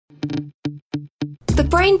The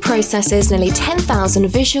brain processes nearly 10,000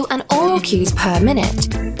 visual and oral cues per minute.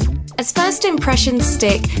 As first impressions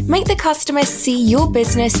stick, make the customer see your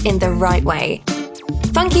business in the right way.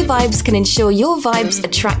 Funky Vibes can ensure your vibes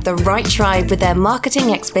attract the right tribe with their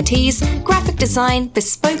marketing expertise, graphic design,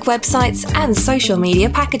 bespoke websites, and social media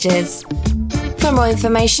packages. For more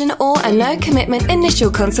information or a no-commitment initial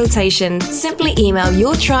consultation, simply email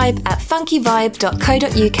your tribe at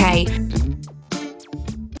funkyvibe.co.uk.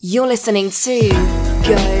 You're listening to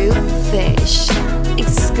Go Fish,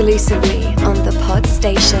 exclusively on the Pod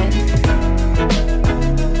Station.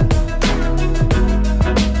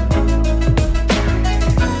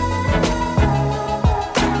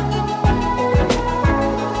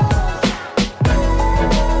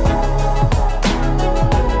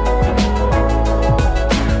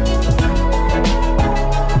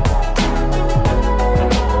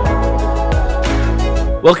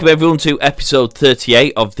 Welcome everyone to episode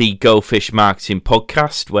 38 of the Go Fish Marketing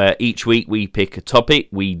Podcast, where each week we pick a topic,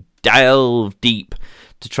 we delve deep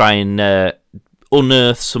to try and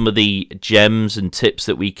unearth some of the gems and tips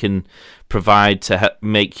that we can provide to help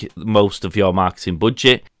make most of your marketing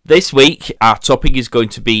budget. This week our topic is going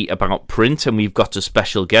to be about print, and we've got a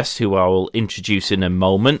special guest who I will introduce in a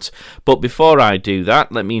moment. But before I do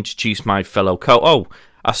that, let me introduce my fellow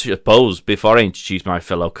I suppose before I introduce my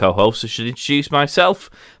fellow co-hosts, I should introduce myself.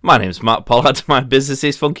 My name's Matt Pollard. My business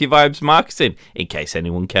is Funky Vibes Marketing, in case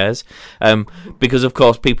anyone cares. Because, of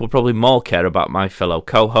course, people probably more care about my fellow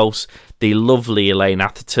co-hosts, the lovely Elaine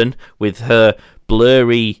Atherton, with her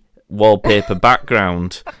blurry wallpaper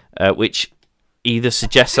background, which either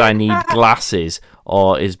suggests I need glasses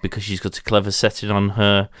or is because she's got a clever setting on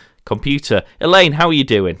her computer. Elaine, how are you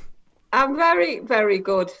doing? I'm very, very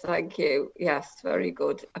good, thank you. Yes, very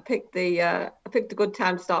good. I picked a good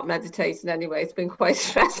time to start meditating anyway. It's been quite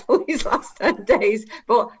stressful these last 10 days,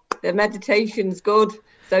 but the meditation's good.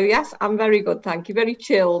 So yes, I'm very good, thank you. Very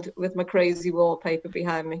chilled with my crazy wallpaper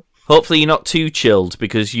behind me. Hopefully you're not too chilled,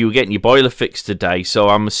 because you were getting your boiler fixed today, so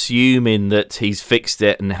I'm assuming that he's fixed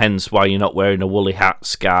it and hence why you're not wearing a woolly hat,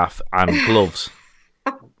 scarf and gloves.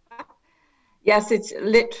 Yes, it's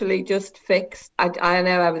literally just fixed. I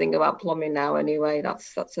know everything about plumbing now anyway.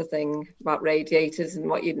 That's the thing about radiators and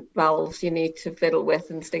what valves you need to fiddle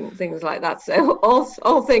with and things like that. So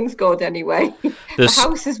all things good anyway. The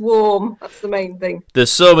house is warm. That's the main thing.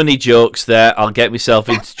 There's so many jokes there. I'll get myself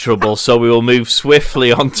into trouble. So we will move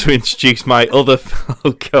swiftly on to introduce my other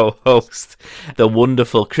fellow co-host, the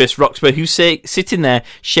wonderful Chris Roxburgh, who's sitting there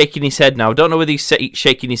shaking his head now. I don't know whether he's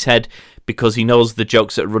shaking his head because he knows the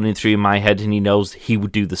jokes that are running through my head and he knows he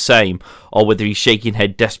would do the same, or whether he's shaking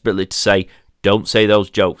head desperately to say, don't say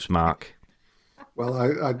those jokes, Mark. Well,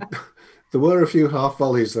 there were a few half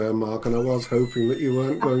volleys there, Mark, and I was hoping that you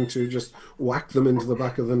weren't going to just whack them into the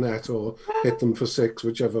back of the net or hit them for six,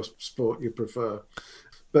 whichever sport you prefer.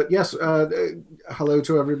 But yes, hello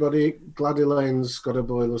to everybody. Glad Elaine's got a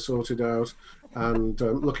boiler sorted out, and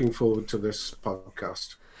looking forward to this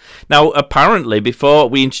podcast. Now, apparently, before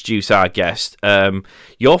we introduce our guest,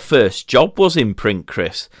 your first job was in print,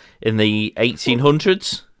 Chris, in the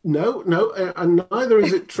 1800s? No, and neither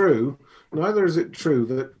is it true. Neither is it true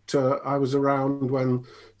that I was around when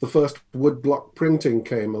the first woodblock printing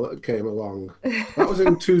came along. That was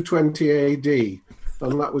in 220 AD,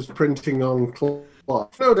 and that was printing on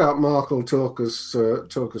cloth. No doubt Mark will talk us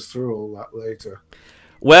through all that later.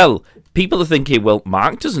 Well, people are thinking, well,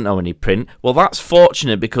 Mark doesn't know any print. Well, that's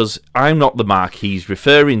fortunate, because I'm not the Mark he's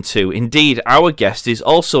referring to. Indeed, our guest is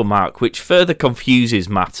also Mark, which further confuses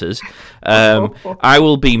matters. I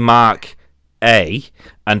will be Mark A,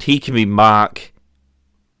 and he can be Mark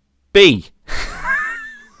B.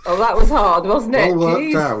 Oh, that was hard, wasn't it? Well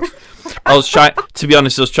worked out. To be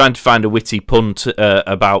honest, I was trying to find a witty pun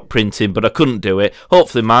about printing, but I couldn't do it.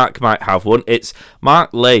 Hopefully Mark might have one. It's Mark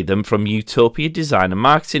Latham from Utopia Design and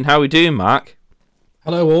Marketing. How are we doing, Mark?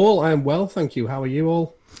 Hello all, I am well, thank you. How are you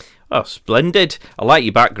all? Oh, splendid. I like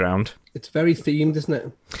your background. It's very themed, isn't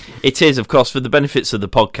it? It is, of course. For the benefits of the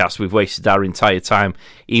podcast, we've wasted our entire time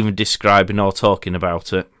even describing or talking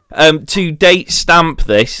about it. To date stamp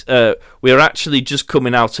this, we are actually just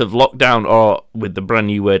coming out of lockdown, or with the brand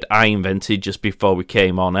new word I invented just before we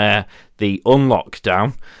came on air, the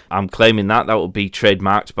unlockdown. I'm claiming that will be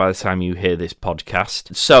trademarked by the time you hear this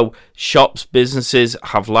podcast. So shops, businesses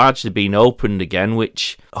have largely been opened again,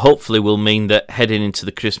 which hopefully will mean that heading into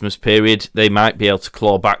the Christmas period, they might be able to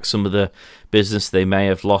claw back some of the business they may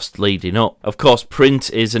have lost leading up. Of course, print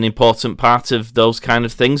is an important part of those kind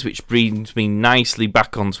of things, which brings me nicely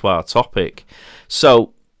back onto our topic.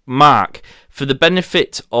 So, Mark, for the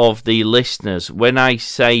benefit of the listeners, when I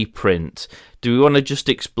say print, do we want to just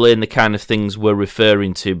explain the kind of things we're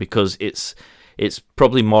referring to? Because it's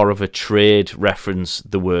probably more of a trade reference,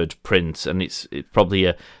 the word print, and it's probably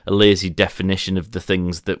a lazy definition of the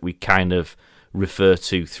things that we kind of refer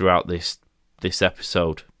to throughout this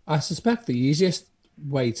episode. I suspect the easiest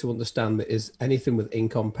way to understand it is anything with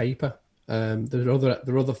ink on paper. There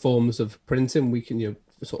are other forms of printing. We can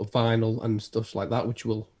sort of vinyl and stuff like that, which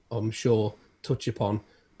we'll, I'm sure, touch upon.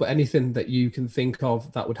 But anything that you can think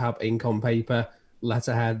of that would have ink on paper,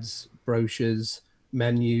 letterheads, brochures,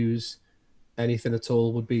 menus, anything at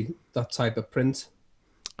all would be that type of print.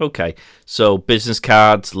 Okay, so business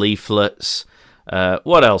cards, leaflets.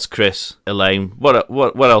 What else, Chris, Elaine?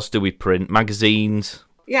 What else do we print? Magazines.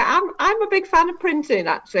 Yeah, I'm a big fan of printing,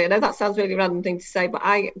 actually. I know that sounds really random thing to say, but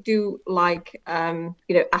I do like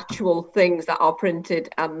actual things that are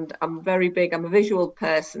printed, and I'm a visual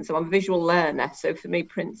person, so I'm a visual learner. So for me,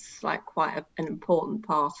 print's like quite an important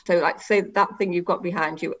part. So like say that thing you've got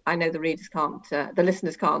behind you, I know the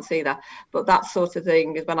listeners can't see that, but that sort of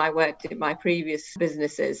thing is when I worked in my previous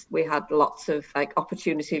businesses, we had lots of like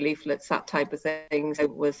opportunity leaflets, that type of thing.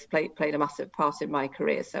 So it played a massive part in my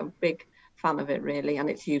career. So I'm a big fan of it, really, and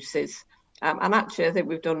its uses. And actually, I think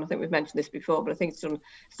we've mentioned this before, but I think it's done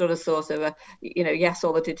a sort of yes,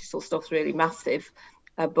 all the digital stuff's really massive,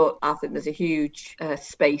 but I think there's a huge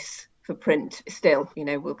space for print still.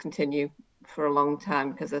 Will continue for a long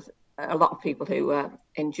time because there's a lot of people who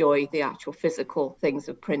enjoy the actual physical things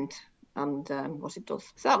of print and what it does.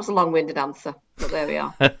 So that was a long-winded answer, but there we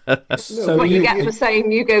are. So what you get for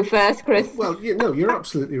saying you go first, Chris? Well, you're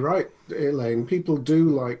absolutely right, Elaine. People do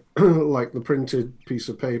like like the printed piece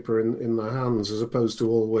of paper in their hands as opposed to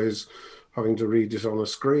always having to read it on a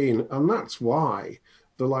screen. And that's why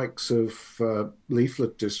the likes of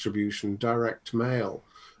leaflet distribution, direct mail,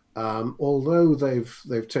 although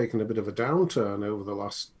they've taken a bit of a downturn over the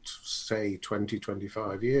last, say, 20,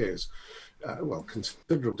 25 years,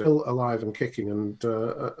 considerable, still alive and kicking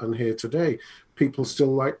and here today. People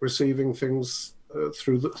still like receiving things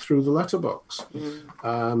through the letterbox.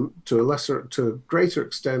 To a greater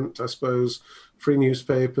extent, I suppose, free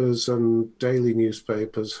newspapers and daily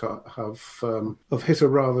newspapers have hit a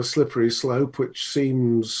rather slippery slope, which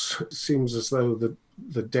seems as though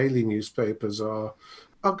the daily newspapers are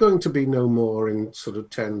going to be no more in sort of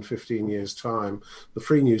 10, 15 years' time. The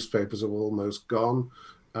free newspapers are almost gone.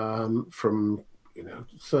 From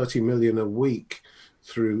 30 million a week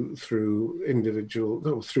through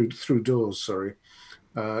doors,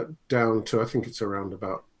 down to I think it's around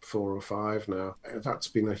about 4 or 5 now. That's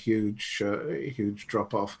been a huge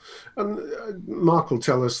drop off. And Mark will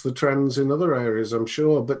tell us the trends in other areas, I'm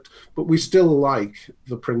sure, but we still like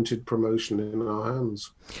the printed promotion in our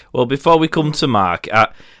hands. Well, before we come to Mark,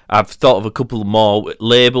 I've thought of a couple more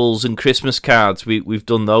labels and Christmas cards. We've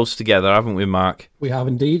done those together, haven't we, Mark? We have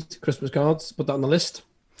indeed. Christmas cards. Put that on the list.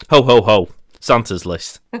 Ho ho ho! Santa's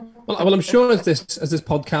list. Well, I'm sure as this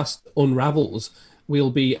podcast unravels,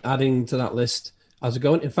 we'll be adding to that list as we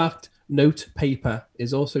go on. In fact, note paper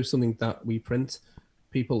is also something that we print.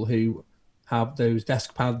 People who have those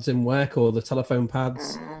desk pads in work or the telephone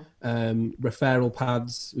pads, referral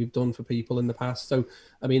pads we've done for people in the past. So,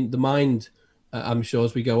 I mean, the mind, I'm sure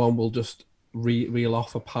as we go on, will just reel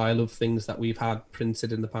off a pile of things that we've had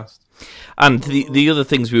printed in the past. And the other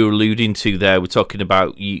things we were alluding to there, we're talking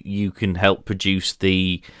about you can help produce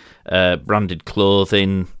the branded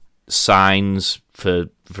clothing, signs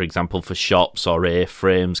for example, for shops or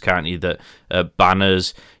A-frames, can't you? That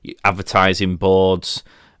banners, advertising boards.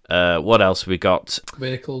 What else have we got?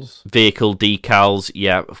 Vehicle decals,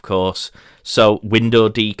 yeah, of course. So window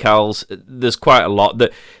decals. There's quite a lot.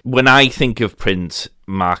 That when I think of print,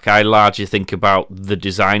 Mark, I largely think about the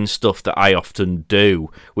design stuff that I often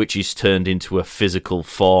do, which is turned into a physical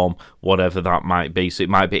form, whatever that might be. So it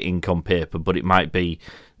might be ink on paper, but it might be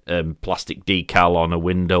plastic decal on a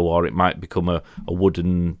window, or it might become a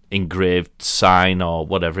wooden engraved sign, or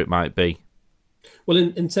whatever it might be. Well,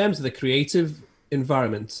 in terms of the creative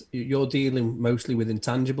environment, you're dealing mostly with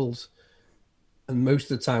intangibles, and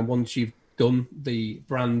most of the time, once you've done the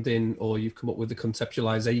branding or you've come up with the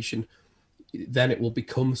conceptualization, then it will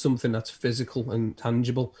become something that's physical and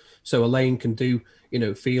tangible. So Elaine can do,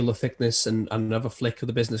 feel the thickness and have a flick of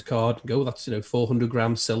the business card and go, that's 400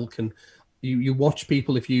 grams silk. And you watch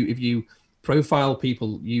people, if you profile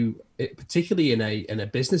people, particularly in a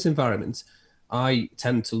business environment, I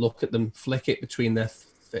tend to look at them, flick it between their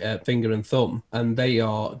finger and thumb, and they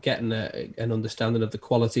are getting an understanding of the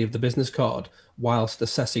quality of the business card whilst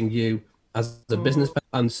assessing you as a business.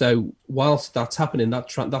 And so whilst that's happening, that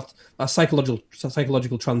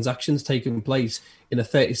psychological transactions taking place in a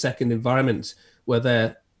 30-second environment where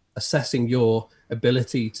they're assessing your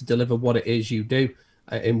ability to deliver what it is you do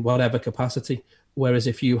in whatever capacity. Whereas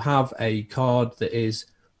if you have a card that is,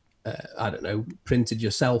 printed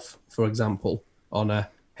yourself, for example, on a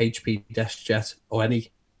HP DeskJet or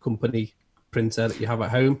any company printer that you have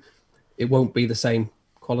at home, it won't be the same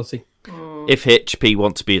quality. If HP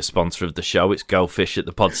want to be a sponsor of the show, it's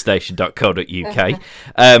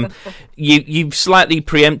gofish@thepodstation.co.uk. You've slightly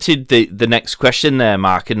preempted the next question there,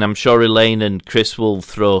 Mark, and I'm sure Elaine and Chris will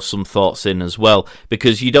throw some thoughts in as well,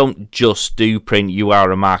 because you don't just do print, you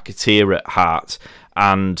are a marketeer at heart.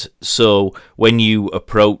 And so when you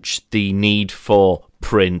approach the need for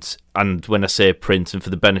print, and when I say print, and for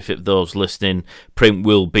the benefit of those listening, print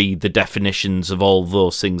will be the definitions of all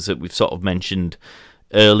those things that we've sort of mentioned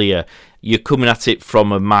earlier. You're coming at it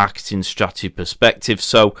from a marketing strategy perspective.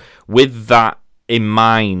 So with that in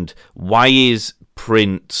mind, why is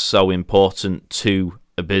print so important to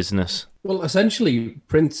a business? Well, essentially,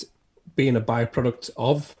 print being a byproduct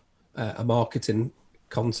of a marketing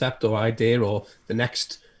concept or idea, or the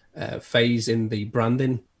next phase in the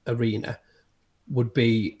branding arena, would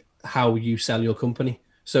be how you sell your company.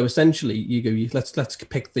 So essentially, let's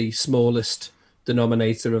pick the smallest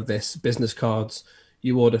denominator of this: business cards.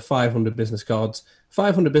 You order 500 business cards.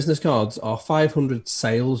 500 business cards are 500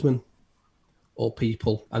 salesmen or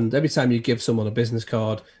people. And every time you give someone a business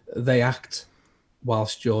card, they act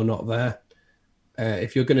whilst you're not there.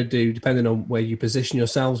 If you're going to do, depending on where you position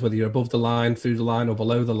yourselves, whether you're above the line, through the line, or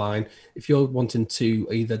below the line, if you're wanting to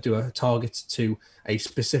either do a target to a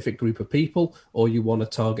specific group of people, or you want to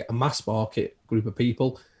target a mass market group of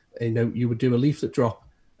people, you would do a leaflet drop.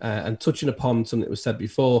 And touching upon something that was said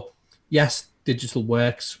before, yes, digital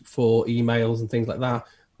works for emails and things like that,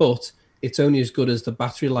 but it's only as good as the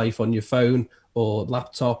battery life on your phone or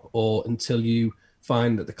laptop, or until you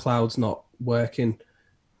find that the cloud's not working.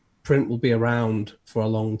 Print will be around for a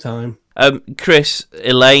long time. Chris,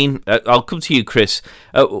 Elaine, I'll come to you, Chris.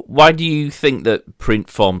 Why do you think that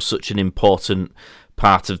print forms such an important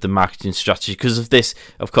part of the marketing strategy? Because of this,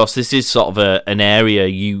 of course, this is sort of an area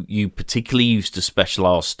you particularly used to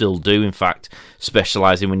specialise, or still do, in fact,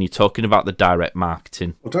 specialise in when you're talking about the direct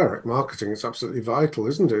marketing. Well, direct marketing is absolutely vital,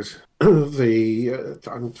 isn't it?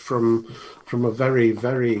 And from a very,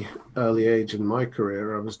 very early age in my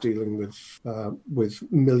career, I was dealing with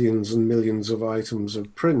millions and millions of items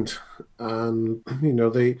of print, and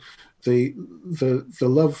the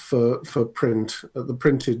love for print, the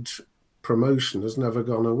printed promotion has never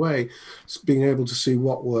gone away. It's being able to see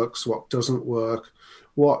what works, what doesn't work,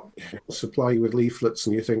 what supply you with leaflets,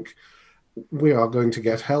 and you think, we are going to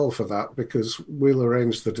get hell for that because we'll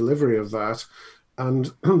arrange the delivery of that,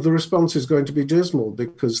 and the response is going to be dismal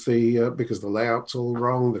because the layout's all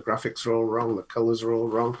wrong, the graphics are all wrong, the colors are all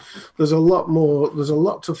wrong. There's a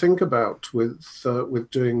lot to think about with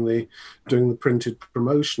doing the printed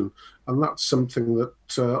promotion, and that's something that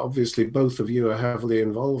obviously both of you are heavily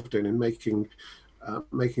involved in making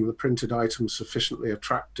the printed item sufficiently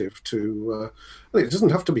attractive to. It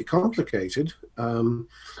doesn't have to be complicated.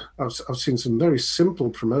 I've seen some very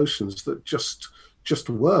simple promotions that just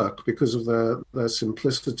work because of their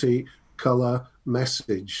simplicity, color,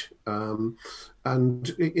 message, and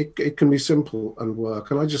it can be simple and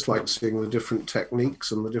work. And I just like seeing the different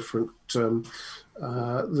techniques and the different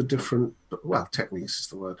techniques is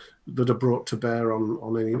the word, that are brought to bear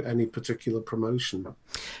on any particular promotion.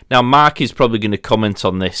 Now, Mark is probably going to comment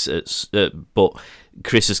on this, but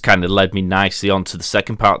Chris has kind of led me nicely on to the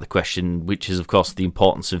second part of the question, which is, of course, the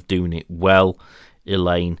importance of doing it well,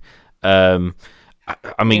 Elaine.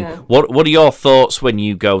 I mean, yeah. What are your thoughts when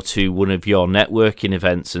you go to one of your networking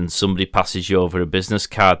events and somebody passes you over a business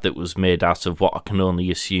card that was made out of what I can only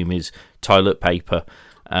assume is toilet paper?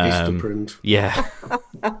 Vistaprint. Yeah.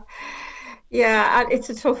 Yeah, and it's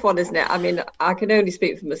a tough one, isn't it? I mean, I can only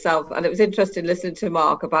speak for myself, and it was interesting listening to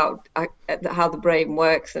Mark about how the brain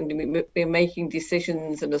works, and we're making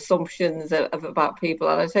decisions and assumptions about people,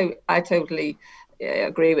 and I totally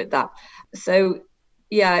agree with that. So,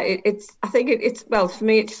 yeah, I think it's well, for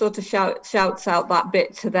me, it sort of shouts out that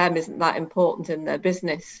bit to them isn't that important in their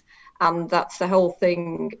business, and that's the whole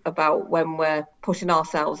thing about when we're pushing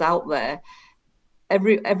ourselves out there.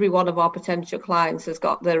 Every one of our potential clients has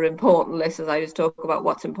got their important list, as I was talking about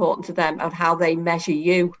what's important to them and how they measure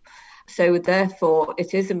you. So therefore,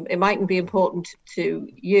 it mightn't be important to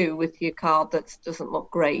you with your card that doesn't look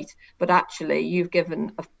great, but actually you've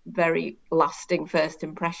given a very lasting first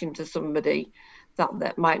impression to somebody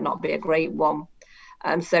that might not be a great one.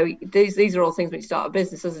 And so these are all things when you start a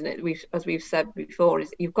business, isn't it? As we've said before,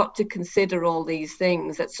 is you've got to consider all these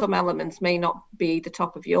things, that some elements may not be the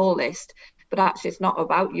top of your list, but actually it's not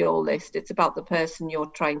about your list. It's about the person you're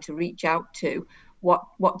trying to reach out to.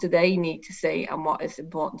 What do they need to see, and what is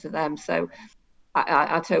important to them? So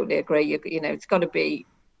I totally agree. You know, it's got to be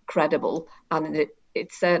credible, and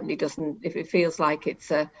it certainly doesn't. If it feels like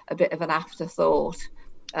it's a bit of an afterthought,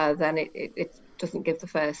 then it doesn't give the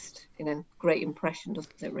first, you know, great impression, does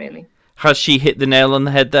it really? Has she hit the nail on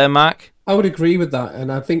the head there, Mark? I would agree with that,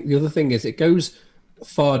 and I think the other thing is it goes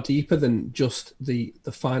far deeper than just the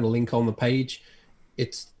final link on the page.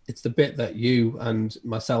 It's the bit that you and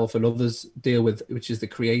myself and others deal with, which is the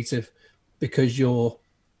creative, because you're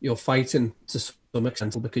fighting to some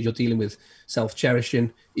extent, because you're dealing with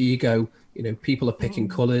self-cherishing, ego. You know, people are picking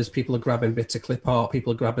colours, people are grabbing bits of clip art,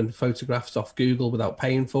 people are grabbing photographs off Google without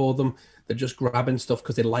paying for them. They're just grabbing stuff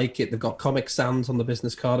because they like it. They've got Comic Sans on the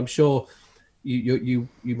business card. I'm sure you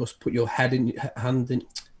must put your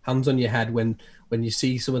hands on your head when you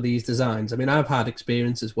see some of these designs. I mean, I've had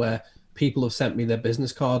experiences where people have sent me their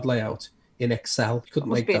business card layout in Excel. You couldn't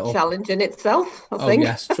make that up. Must be a challenge in itself, I think. Oh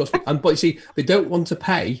yes, trust me. But you see, they don't want to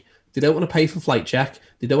pay. They don't want to pay for flight check.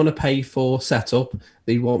 They don't want to pay for setup.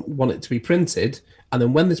 They want it to be printed, and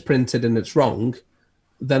then when it's printed and it's wrong,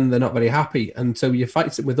 then they're not very happy. And so you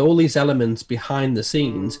fight it with all these elements behind the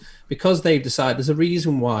scenes because they've decided there's a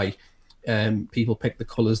reason why people pick the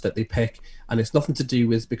colours that they pick, and it's nothing to do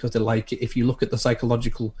with because they like it. If you look at the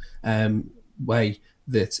psychological way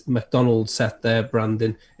that McDonald's set their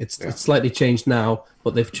branding, it's slightly changed now,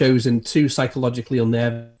 but they've chosen two psychologically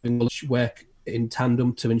unnerving work in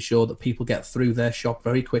tandem to ensure that people get through their shop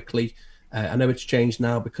very quickly. I know it's changed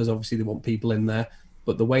now because obviously they want people in there,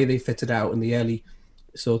 but the way they fitted out in the early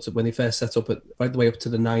sort of when they first set up right the way up to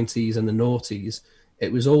the 90s and the noughties,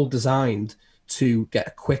 it was all designed to get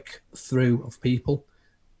a quick through of people.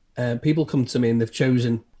 People come to me and they've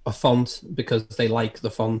chosen a font because they like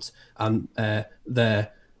the font, and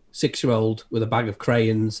their 6-year-old with a bag of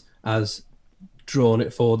crayons has drawn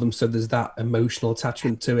it for them, so there's that emotional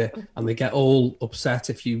attachment to it, and they get all upset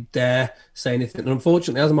if you dare say anything. And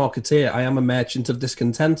unfortunately, as a marketeer, I am a merchant of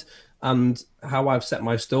discontent, and how I've set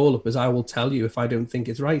my stall up is I will tell you if I don't think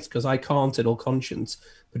it's right, because I can't in all conscience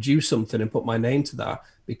produce something and put my name to that,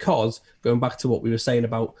 because going back to what we were saying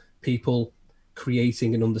about people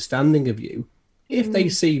creating an understanding of you, if they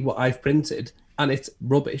see what I've printed and it's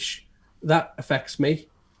rubbish, that affects me.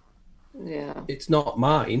 Yeah, it's not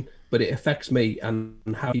mine, but it affects me and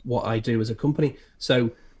how what I do as a company.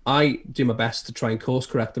 So I do my best to try and course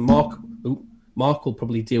correct. And Mark will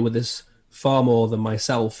probably deal with this far more than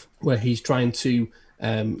myself, where he's trying to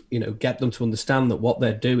get them to understand that what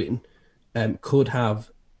they're doing could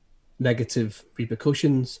have negative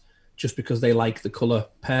repercussions just because they like the color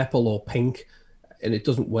purple or pink, and it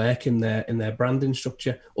doesn't work in their branding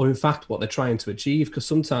structure, or in fact what they're trying to achieve, because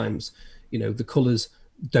sometimes the colors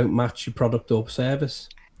don't match your product or service.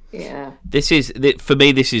 Yeah. For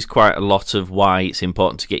me, this is quite a lot of why it's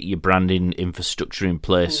important to get your branding infrastructure in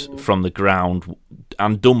place from the ground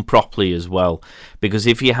and done properly as well. Because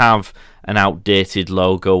if you have an outdated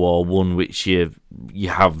logo or one which you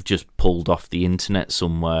have just pulled off the internet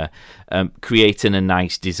somewhere, creating a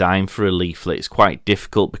nice design for a leaflet is quite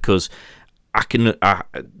difficult, because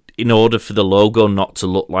in order for the logo not to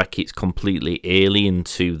look like it's completely alien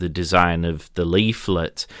to the design of the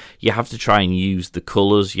leaflet, you have to try and use the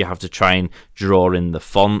colours, you have to try and draw in the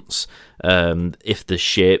fonts. If the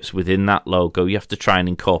shapes within that logo, you have to try and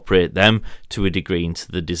incorporate them to a degree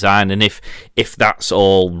into the design. And if that's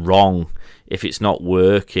all wrong, if it's not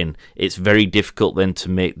working, it's very difficult then to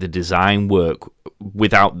make the design work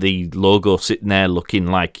without the logo sitting there looking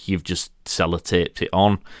like you've just sellotaped it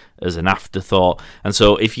on as an afterthought. And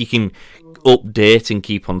so if you can update and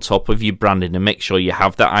keep on top of your branding and make sure you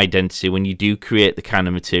have that identity when you do create the kind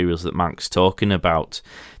of materials that Mark's talking about,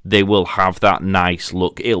 they will have that nice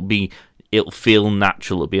look. It'll feel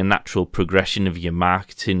natural. It'll be a natural progression of your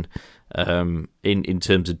marketing in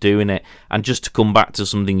terms of doing it. And just to come back to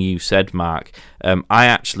something you said, Mark, I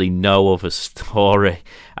actually know of a story,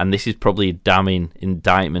 and this is probably a damning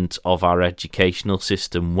indictment of our educational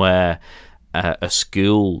system, where a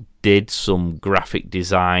school did some graphic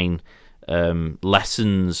design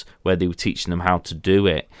lessons where they were teaching them how to do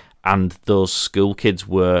it, and those school kids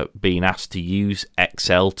were being asked to use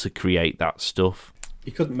Excel to create that stuff.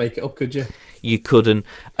 You couldn't make it up, could you? You couldn't.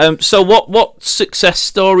 So what success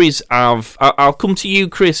stories have... I'll come to you,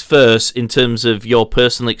 Chris, first, in terms of your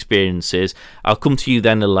personal experiences. I'll come to you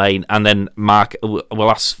then, Elaine, and then Mark will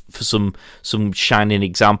ask for some shining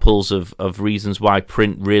examples of reasons why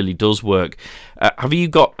print really does work. Have you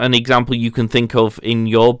got an example you can think of in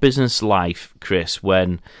your business life, Chris,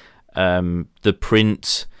 when the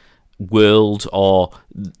print world, or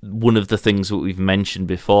one of the things that we've mentioned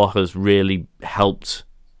before, has really helped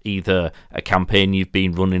either a campaign you've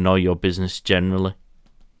been running or your business generally?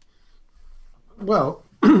 Well,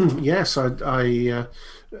 yes, I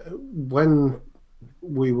when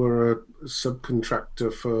we were a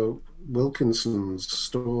subcontractor for Wilkinson's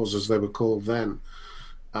stores, as they were called then,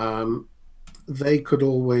 they could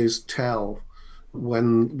always tell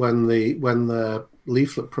when the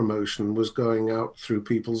leaflet promotion was going out through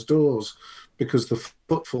people's doors, because the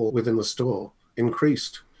footfall within the store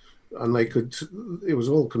increased, and it was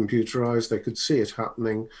all computerized. They could see it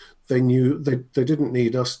happening. They knew they didn't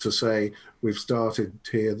need us to say we've started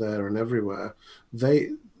here, there, and everywhere.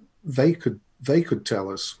 They could tell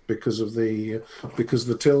us because the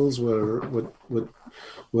tills were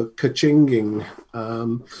ka-chinging.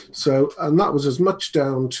 And that was as much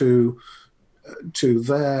down to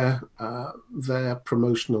their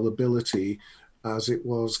promotional ability as it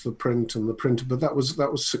was the print and the printer. But that was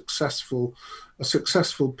a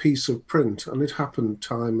successful piece of print, and it happened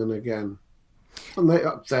time and again. And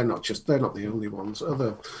they're not the only ones.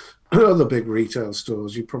 Other big retail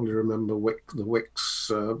stores, you probably remember the Wix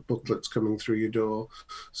booklets coming through your door.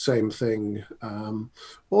 Same thing.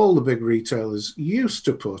 All the big retailers used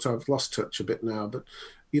to put, I've lost touch a bit now, but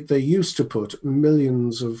they used to put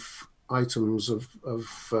millions of items of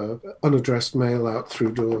unaddressed mail out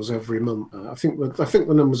through doors every month. I think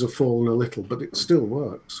the numbers have fallen a little, but it still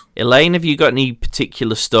works. Elaine, have you got any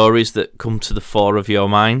particular stories that come to the fore of your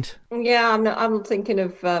mind? Yeah, I'm thinking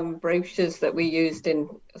of brochures that we used in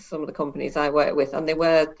some of the companies I work with, and they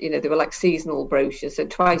were like seasonal brochures. So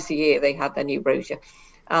twice a year they had their new brochure,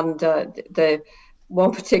 and the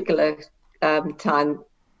one particular time,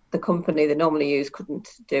 the company they normally use couldn't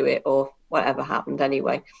do it, or whatever happened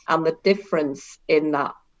anyway. And the difference in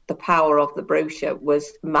that, the power of the brochure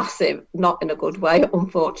was massive, not in a good way,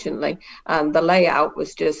 unfortunately. And the layout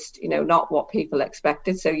was just, not what people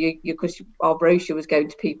expected. So because our brochure was going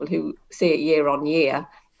to people who see it year on year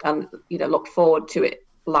and, look forward to it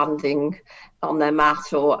landing on their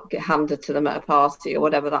mat or get handed to them at a party or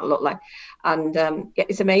whatever that looked like. And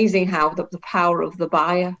it's amazing how the power of the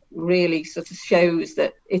buyer really sort of shows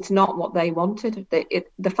that it's not what they wanted.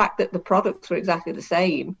 The fact that the products were exactly the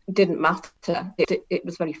same didn't matter. It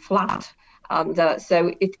was very flat. And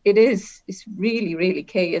so it's really, really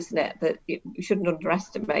key, isn't it, that you shouldn't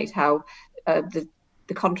underestimate how the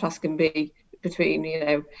contrast can be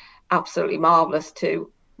between, absolutely marvellous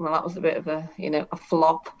to, well, that was a bit of a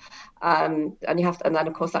flop, and then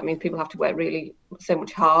of course that means people have to work really so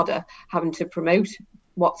much harder, having to promote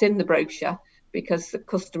what's in the brochure, because the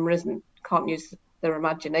customer can't use their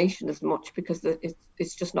imagination as much, because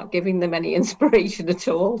it's just not giving them any inspiration at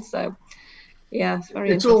all. So yeah,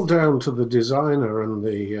 it's all down to the designer and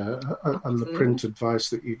the print advice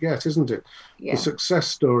that you get, isn't it? Yeah. The success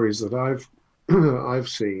stories that I've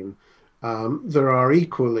seen, there are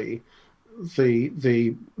equally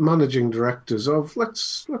the managing directors of,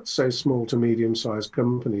 let's say, small to medium-sized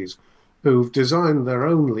companies who've designed their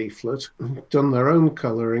own leaflet, done their own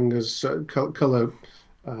colouring as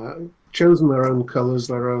chosen their own colours,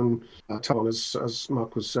 their own tone, as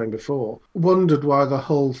Mark was saying before, wondered why the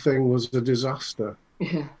whole thing was a disaster.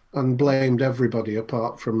 Yeah. And blamed everybody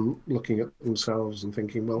apart from looking at themselves and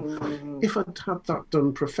thinking, well, if I'd had that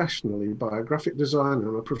done professionally by a graphic designer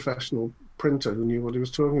and a professional printer who knew what he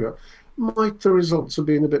was talking about, might the results have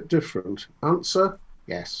been a bit different? Answer,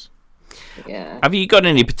 yes. Yeah. Have you got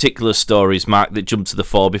any particular stories, Mark, that jump to the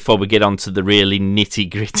fore before we get on to the really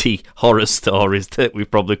nitty-gritty horror stories that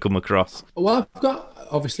we've probably come across? Well, I've got,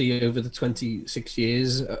 obviously, over the 26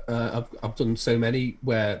 years, I've done so many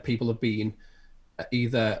where people have been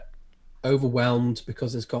either overwhelmed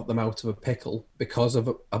because it's got them out of a pickle because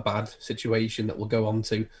of a bad situation that we'll go on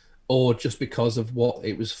to, or just because of what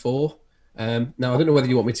it was for. Now, I don't know whether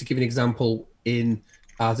you want me to give an example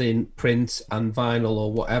as in print and vinyl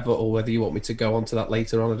or whatever, or whether you want me to go on to that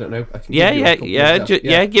later on. I don't know. I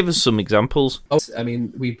can give us some examples. I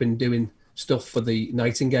mean, we've been doing stuff for the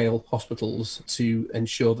Nightingale hospitals to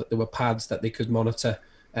ensure that there were pads that they could monitor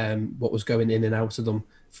what was going in and out of them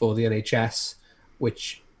for the NHS,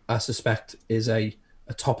 which I suspect is a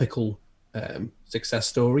topical success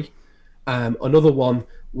story. Another one,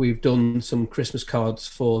 we've done some Christmas cards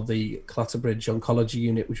for the Clatterbridge Oncology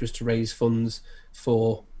Unit, which was to raise funds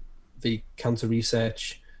for the cancer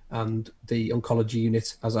research and the oncology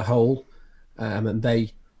unit as a whole. And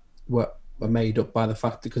they were made up by the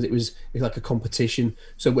fact because it was like a competition.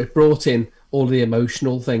 So we brought in all the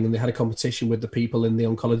emotional thing, and they had a competition with the people in the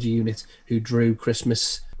oncology unit who drew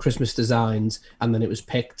Christmas designs, and then it was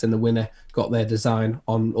picked and the winner got their design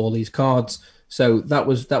on all these cards. So that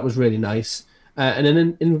was really nice. And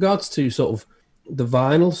then in regards to sort of the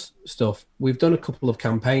vinyl stuff, we've done a couple of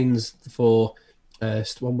campaigns for,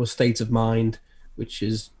 one was State of Mind, which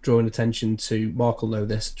is drawing attention to, Mark will know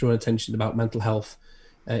this, drawing attention about mental health.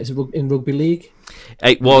 Is it in rugby league?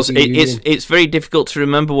 It was. It's very difficult to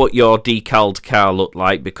remember what your decaled car looked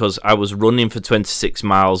like because I was running for 26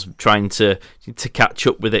 miles trying to catch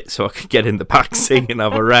up with it so I could get in the back seat and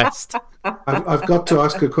have a rest. I've got to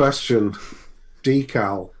ask a question.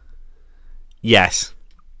 Decal. Yes.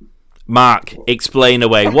 Mark, explain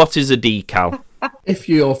away. What is a decal? If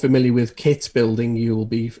you're familiar with kit building, you will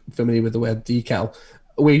be familiar with the word decal.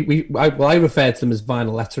 I refer to them as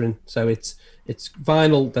vinyl lettering. So it's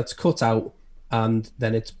vinyl that's cut out and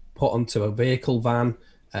then it's put onto a vehicle, van,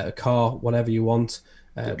 a car, whatever you want.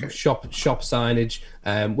 Shop signage.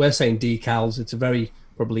 We're saying decals. It's a very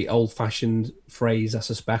probably old-fashioned phrase, I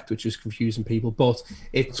suspect, which is confusing people. But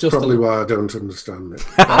it's just probably why I don't understand it.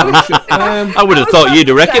 I would have thought you'd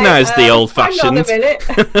have recognised the old-fashioned.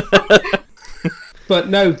 But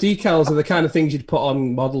no, decals are the kind of things you'd put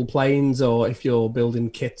on model planes or if you're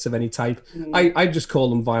building kits of any type. I just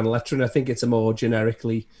call them vinyl lettering. I think it's a more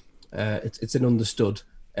generically, it's an understood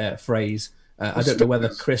phrase. I don't know whether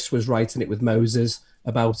Chris was writing it with Moses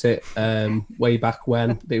about it way back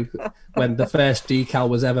when the first decal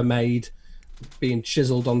was ever made, being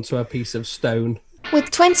chiseled onto a piece of stone.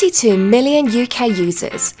 With 22 million UK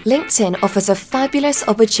users, LinkedIn offers a fabulous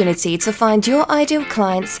opportunity to find your ideal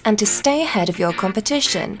clients and to stay ahead of your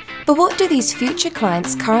competition. But what do these future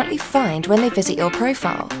clients currently find when they visit your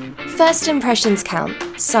profile? First impressions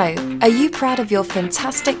count. So, are you proud of your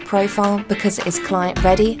fantastic profile because it is client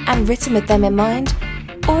ready and written with them in mind?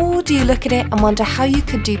 Or do you look at it and wonder how you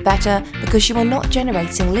could do better because you are not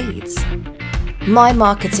generating leads? My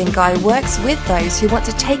Marketing Guy works with those who want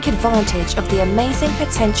to take advantage of the amazing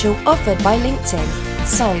potential offered by LinkedIn.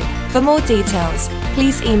 So, for more details,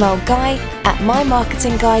 please email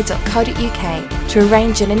guy@mymarketingguy.co.uk to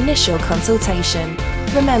arrange an initial consultation.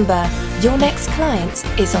 Remember, your next client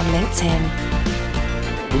is on LinkedIn.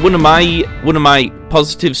 One of my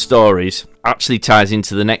positive stories actually ties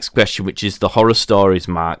into the next question, which is the horror stories,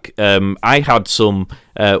 Mark. I had some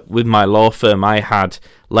with my law firm. I had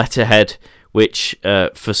letterhead, which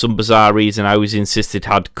for some bizarre reason I always insisted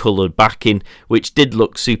had coloured backing, which did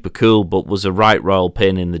look super cool but was a right royal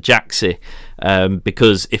pain in the jacksy,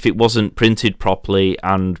 because if it wasn't printed properly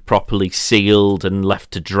and properly sealed and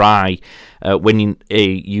left to dry, when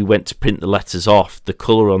you went to print the letters off, the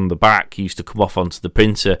colour on the back used to come off onto the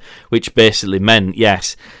printer, which basically meant,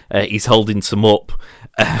 yes, he's holding some up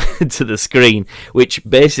to the screen, which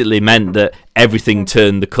basically meant that everything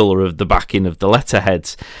turned the colour of the backing of the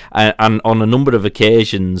letterheads. And on a number of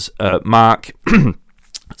occasions, Mark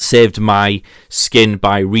saved my skin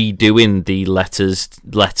by redoing the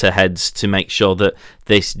letterheads to make sure that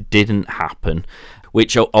this didn't happen,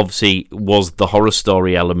 which obviously was the horror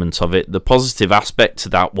story element of it. The positive aspect to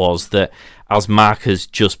that was that, as Mark has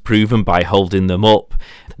just proven by holding them up,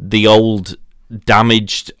 the old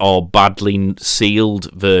damaged or badly sealed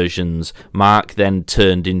versions Mark then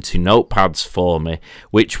turned into notepads for me,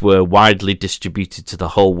 which were widely distributed to the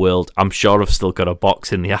whole world. I'm sure I've still got a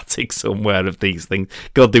box in the attic somewhere of these things.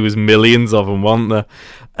 God, there was millions of them, weren't there?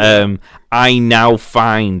 I now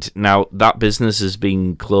find that business has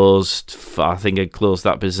been closed. I think I closed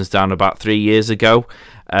that business down about 3 years ago,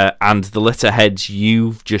 and the letterheads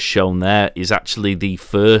you've just shown there is actually the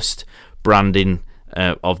first branding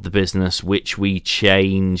of the business, which we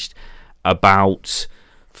changed about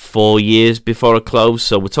 4 years before I closed.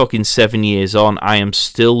 So we're talking 7 years on. I am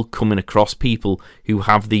still coming across people who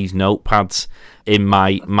have these notepads in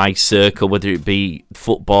my circle, whether it be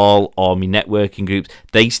football or my networking groups.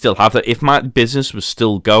 They still have that. If my business was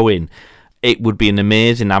still going, it would be an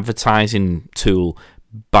amazing advertising tool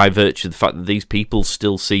by virtue of the fact that these people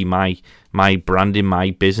still see my branding,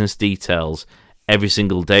 my business details every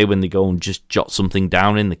single day when they go and just jot something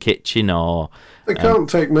down in the kitchen. Or they can't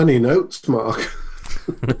take many notes, Mark.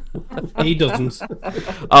 He doesn't.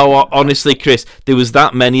 Oh, honestly, Chris, there was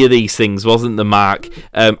that many of these things, wasn't there, Mark?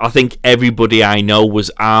 I think everybody I know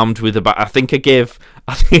was armed with about. I think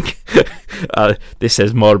this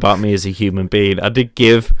says more about me as a human being. I did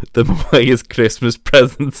give them away as Christmas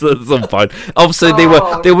presents at some point. Obviously, they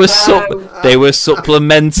were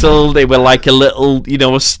supplemental. They were like a little,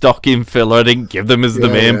 a stocking filler. I didn't give them as the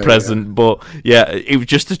main present, but yeah, it was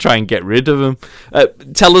just to try and get rid of them.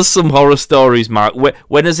 Tell us some horror stories, Mark.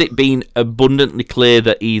 When has it been abundantly clear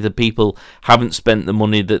that either people haven't spent the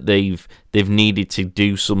money that they've needed to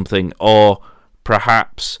do something, or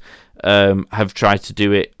perhaps have tried to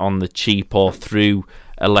do it on the cheap or through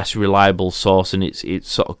a less reliable source, and it's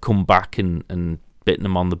sort of come back and bitten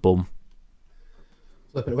them on the bum.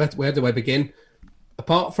 Where do I begin?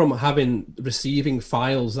 Apart from receiving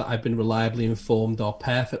files that I've been reliably informed are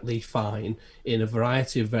perfectly fine in a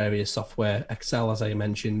variety of various software, Excel, as I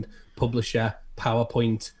mentioned, Publisher,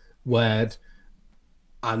 PowerPoint, Word,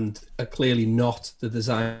 and are clearly not the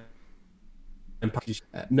design package.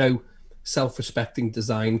 No self-respecting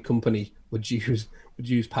design company would use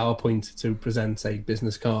PowerPoint to present a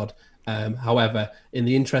business card. However, in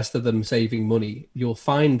the interest of them saving money, you'll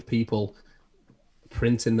find people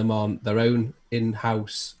printing them on their own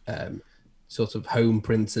in-house sort of home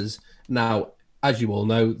printers. Now, as you all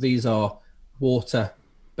know, these are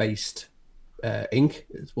water-based ink.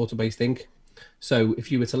 It's water-based ink. So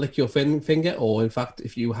if you were to lick your finger, or in fact,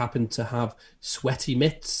 if you happen to have sweaty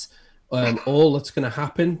mitts, all that's going to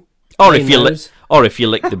happen... Or if you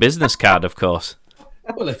lick the business card, of course.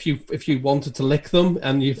 Well, if you wanted to lick them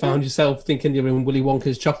and you found yourself thinking you're in Willy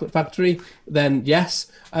Wonka's chocolate factory, then yes.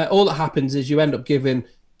 All that happens is you end up giving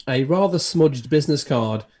a rather smudged business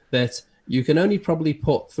card that you can only probably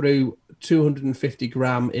put through 250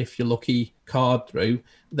 gram, if you're lucky, card through,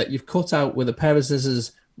 that you've cut out with a pair of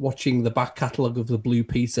scissors watching the back catalogue of the Blue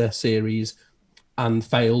Peter series and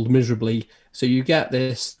failed miserably. So you get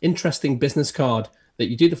this interesting business card that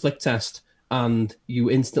you do the flick test and you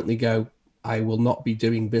instantly go, I will not be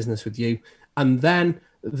doing business with you. And then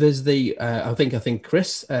there's the, I think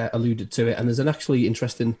Chris alluded to it, and there's an actually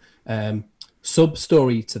interesting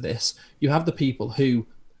sub-story to this. You have the people who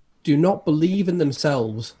do not believe in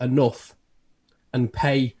themselves enough and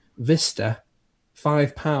pay Vista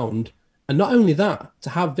 £5, and not only that,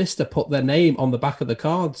 to have Vista put their name on the back of the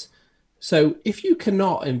cards. So if you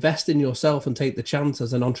cannot invest in yourself and take the chance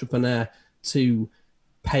as an entrepreneur to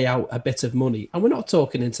pay out a bit of money, and we're not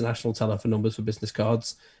talking international telephone numbers for business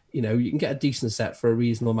cards, you know, you can get a decent set for a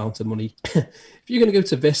reasonable amount of money. If you're going to go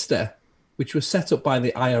to Vista, which was set up by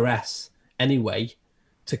the IRS anyway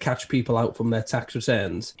to catch people out from their tax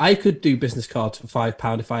returns, I could do business cards for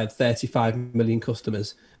 £5 if I had 35 million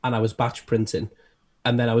customers and I was batch printing,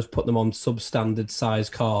 and then I was putting them on substandard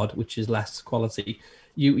size card, which is less quality.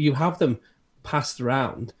 You have them passed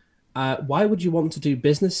around. Why would you want to do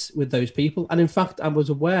business with those people? And in fact, I was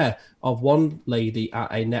aware of one lady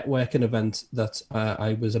at a networking event that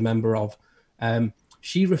I was a member of.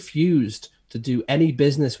 She refused to do any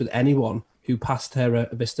business with anyone who passed her a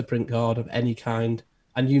Vistaprint card of any kind.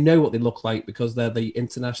 And you know what they look like because they're the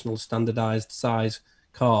international standardized size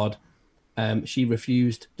card. She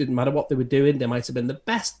refused. Didn't matter what they were doing. They might have been the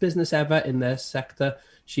best business ever in their sector.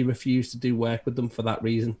 She refused to do work with them for that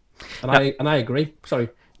reason. And I agree. Sorry.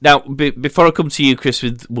 Now, before I come to you, Chris,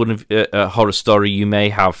 with one of a horror story you may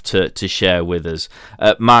have to share with us,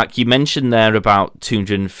 Mark, you mentioned there about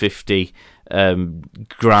 250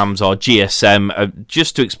 grams or GSM.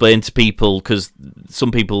 Just to explain to people, because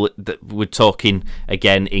some people we're talking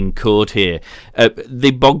again in code here,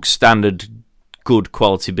 the bog standard good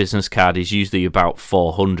quality business card is usually about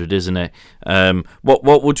 400, isn't it?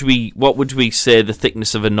 What would we say the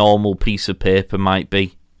thickness of a normal piece of paper might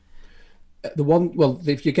be?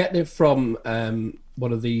 If you're getting it from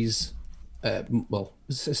one of these,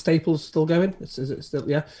 is Staples still going? Is it still,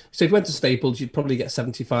 yeah? So if you went to Staples, you'd probably get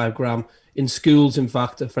 75 gram. In schools, in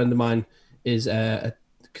fact, a friend of mine is a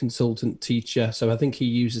consultant teacher, so I think he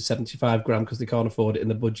uses 75 gram because they can't afford it in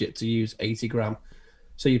the budget to use 80 gram.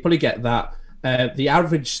 So you probably get that. The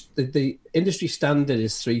average, the industry standard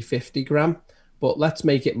is 350 gram, but let's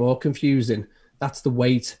make it more confusing. That's the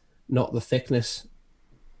weight, not the thickness.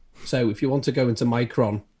 So if you want to go into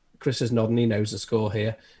micron, Chris is nodding, he knows the score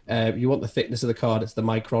here. You want the thickness of the card, it's the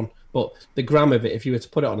micron. But the gram of it, if you were to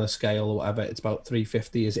put it on a scale or whatever, it's about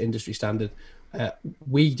 350 is industry standard.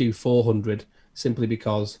 We do 400 simply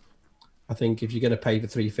because I think if you're going to pay for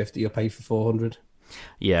 350, you'll pay for 400.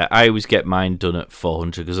 Yeah, I always get mine done at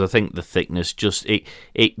 400 because I think the thickness just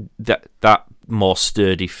that more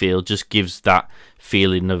sturdy feel just gives that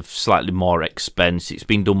feeling of slightly more expense. It's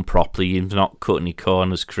been done properly. You've not cut any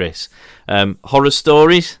corners, Chris. Horror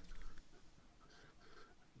stories?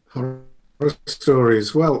 Horror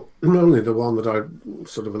stories. Well, only the one that I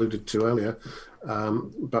sort of alluded to earlier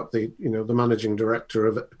about the managing director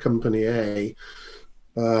of Company A.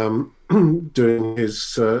 Doing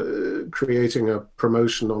his creating a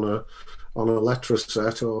promotion on a letter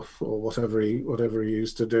set or whatever he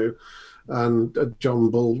used to do, and a John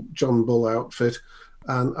Bull outfit,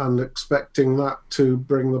 and expecting that to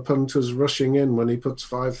bring the punters rushing in when he puts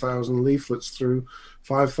 5,000 leaflets through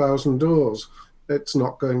 5,000 doors. It's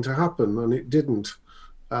not going to happen, and it didn't.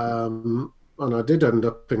 And I did end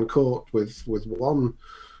up in court with one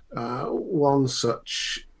one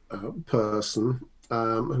such person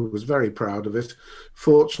who was very proud of it.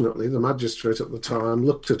 Fortunately, the magistrate at the time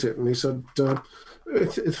looked at it and he said,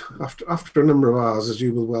 after a number of hours, as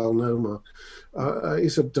you will well know, Mark, he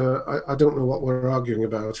said, I don't know what we're arguing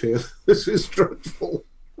about here. This is dreadful.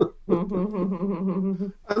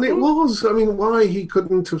 And it was. I mean, why he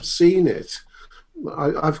couldn't have seen it,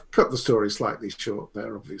 I've cut the story slightly short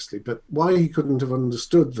there, obviously, but why he couldn't have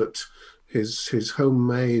understood that his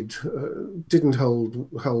homemade didn't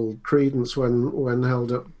hold credence when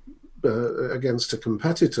held up against a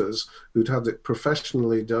competitors who'd had it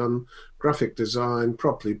professionally done, graphic design,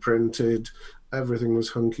 properly printed, everything was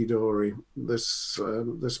hunky dory. This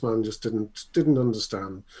man just didn't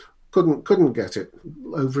understand, couldn't get it.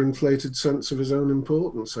 Overinflated sense of his own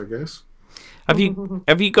importance, I guess. Have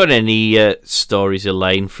you got any stories,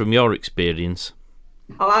 Elaine, from your experience?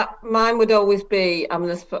 Mine would always be, I mean,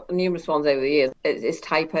 there's numerous ones over the years, it's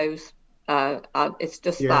typos. It's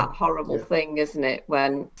just that horrible thing, isn't it,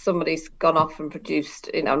 when somebody's gone off and produced,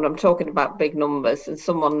 and I'm talking about big numbers, and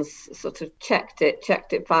someone's sort of checked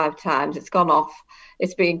it 5 times, it's gone off,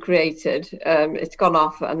 it's being created, it's gone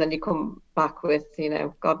off, and then you come back with,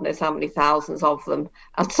 God knows how many thousands of them,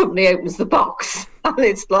 and somebody opens the box, and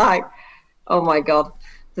it's like, oh my God,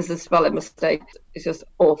 there's a spelling mistake. It's just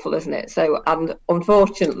awful, isn't it? So, and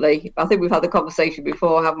unfortunately, I think we've had the conversation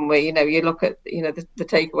before, haven't we? You look at, the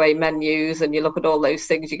takeaway menus, and you look at all those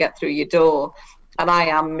things you get through your door. And I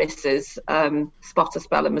am Mrs. Spot a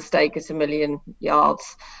spelling mistake at a million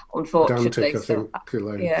yards, unfortunately.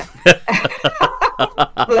 Yeah.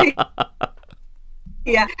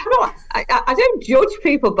 Yeah. No, I don't judge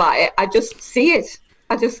people by it. I just see it.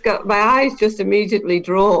 I just got my eyes just immediately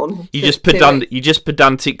drawn. You just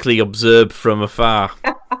pedantically observe from afar.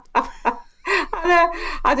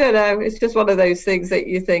 I don't know. It's just one of those things that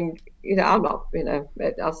you think, I'm not,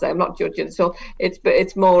 I'll say I'm not judging at all.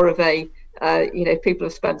 It's more of a, people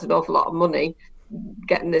have spent an awful lot of money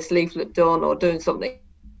getting this leaflet done or doing something.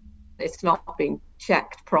 It's not being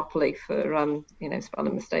checked properly for,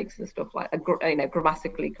 spelling mistakes and stuff like that,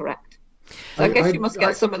 grammatically correct. So I guess you must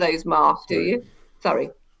get some of those, Mark, do you?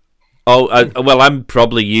 Sorry. Oh, well, I'm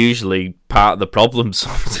probably usually part of the problem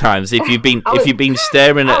sometimes. If you've been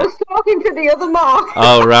staring at, I was talking to the other Mark.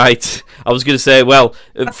 Oh, right. I was going to say, well,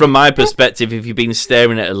 from my perspective, if you've been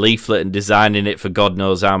staring at a leaflet and designing it for God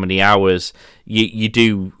knows how many hours, you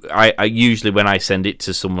do. I usually, when I send it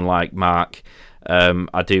to someone like Mark,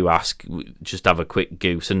 I do ask, just have a quick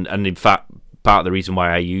goose, and in fact, part of the reason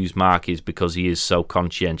why I use Mark is because he is so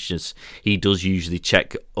conscientious. He does usually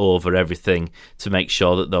check over everything to make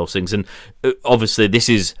sure that those things, and obviously this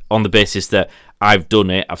is on the basis that I've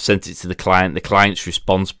done it, I've sent it to the client, the client's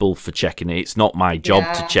responsible for checking it. It's not my job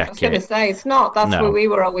to check it. I was going to say, it's not. That's where we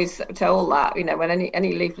were always told that, when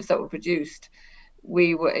any leaflets that were produced,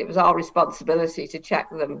 it was our responsibility to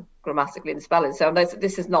check them grammatically and spelling. So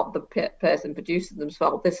this is not the person producing them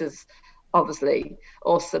spelled. This is obviously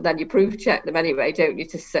us, and then you proof check them anyway, don't you?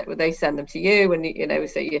 They send them to you, and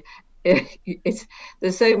so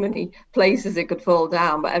there's so many places it could fall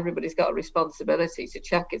down, but everybody's got a responsibility to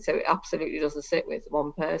check it, so it absolutely doesn't sit with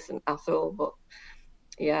one person at all.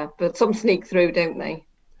 But some sneak through, don't they?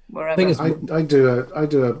 Wherever. I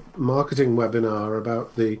do a marketing webinar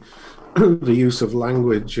about the the use of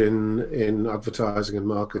language in advertising and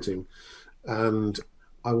marketing, and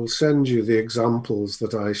I will send you the examples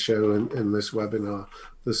that I show in this webinar.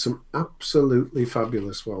 There's some absolutely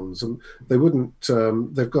fabulous ones, and they wouldn't.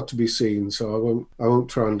 They've got to be seen, so I won't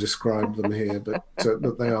try and describe them here. But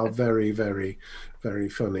they are very, very, very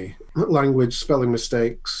funny. Language, spelling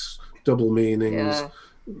mistakes, double meanings,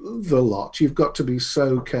 the lot. You've got to be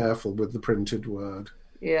so careful with the printed word.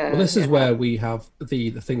 Yeah. Well, this is where we have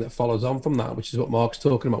the thing that follows on from that, which is what Mark's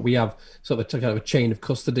talking about. We have sort of kind of a chain of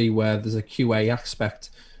custody where there's a QA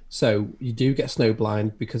aspect. So you do get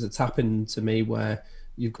snowblind, because it's happened to me where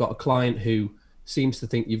you've got a client who seems to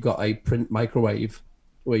think you've got a print microwave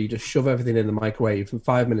where you just shove everything in the microwave and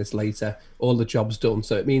 5 minutes later, all the job's done.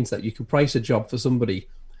 So it means that you can price a job for somebody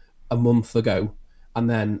a month ago, and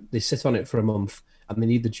then they sit on it for a month and they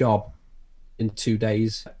need the job in 2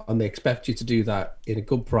 days, and they expect you to do that in a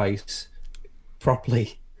good price,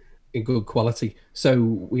 properly, in good quality. So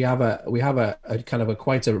we have a kind of a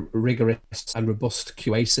quite a rigorous and robust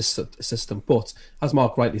QA system. But as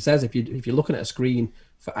Mark rightly says, if you're looking at a screen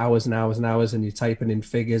for hours and hours and hours, and you're typing in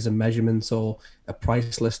figures and measurements or a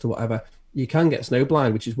price list or whatever, you can get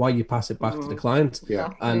snowblind, which is why you pass it back to the client.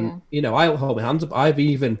 Yeah. And I'll hold my hands up. I've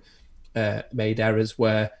even made errors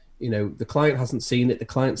where the client hasn't seen it, the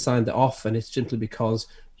client signed it off, and it's simply because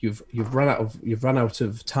you've run out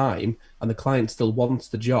of time, and the client still wants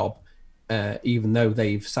the job, even though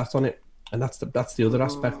they've sat on it. And that's the other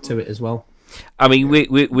aspect to it as well. I mean, we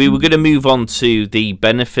were going to move on to the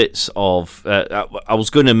benefits of. I was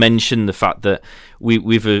going to mention the fact that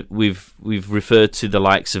we've referred to the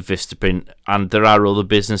likes of Vistaprint, and there are other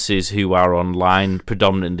businesses who are online,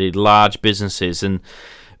 predominantly large businesses, and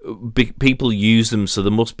people use them, so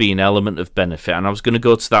there must be an element of benefit. And I was going to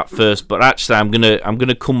go to that first, but actually, I'm going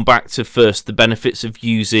to come back to first the benefits of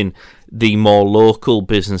using the more local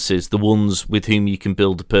businesses, the ones with whom you can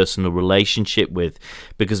build a personal relationship with,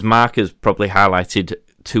 because Mark has probably highlighted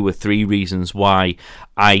 2 or 3 reasons why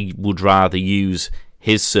I would rather use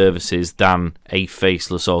his services than a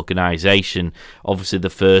faceless organisation. Obviously, the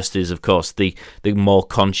first is, of course, the more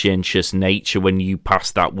conscientious nature when you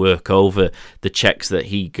pass that work over, the checks that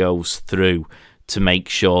he goes through to make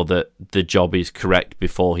sure that the job is correct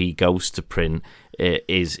before he goes to print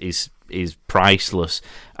is priceless.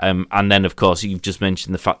 And then, of course, you've just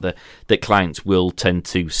mentioned the fact that clients will tend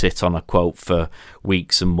to sit on a quote for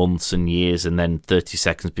weeks and months and years, and then 30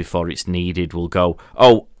 seconds before it's needed will go,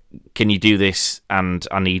 oh, can you do this? And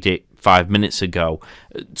I need it 5 minutes ago.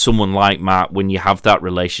 Someone like Mark, when you have that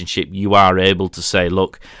relationship, you are able to say,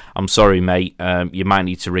 look, I'm sorry, mate, you might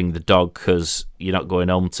need to ring the dog because you're not going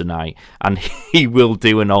home tonight. And he will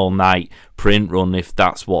do an all-night print run if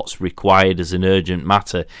that's what's required as an urgent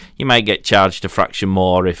matter. You might get charged a fraction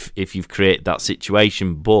more if you've created that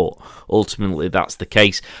situation, but ultimately that's the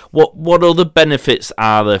case. What other benefits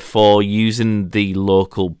are there for using the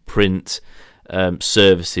local print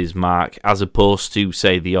services, Mark, as opposed to,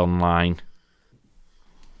 say, the online?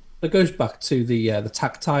 It goes back to the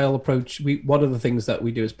tactile approach. One of the things that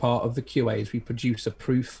we do as part of the QA is we produce a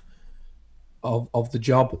proof of the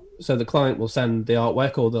job. So the client will send the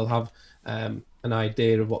artwork, or they'll have an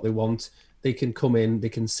idea of what they want. They can come in, they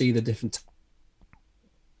can see the different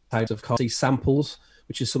types of see samples,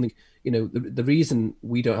 which is something, the reason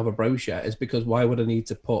we don't have a brochure is because why would I need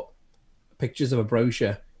to put pictures of a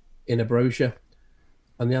brochure in a brochure?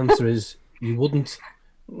 And the answer is you wouldn't.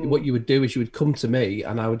 What you would do is you would come to me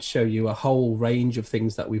and I would show you a whole range of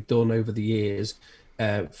things that we've done over the years,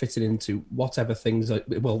 fitting into whatever things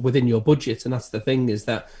within your budget. And that's the thing, is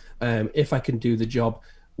that if I can do the job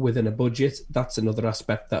within a budget, that's another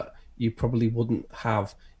aspect that you probably wouldn't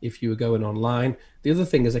have if you were going online. The other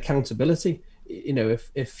thing is accountability.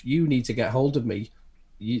 If you need to get hold of me,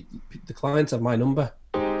 the clients have my number.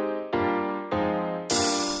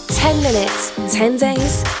 10 minutes, 10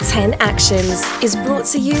 days, 10 actions is brought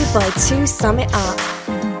to you by 2 Summit Up.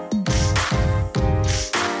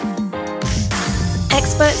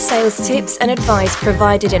 Expert sales tips and advice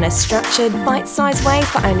provided in a structured, bite-sized way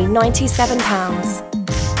for only £97.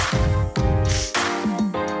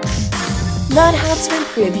 Learn how to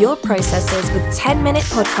improve your processes with 10-minute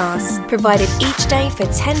podcasts provided each day for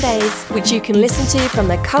 10 days, which you can listen to from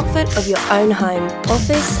the comfort of your own home,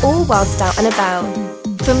 office, or whilst out and about.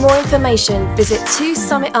 For more information, visit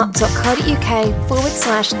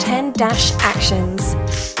 2summitup.co.uk/10-actions.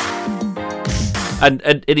 And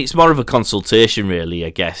it's more of a consultation, really,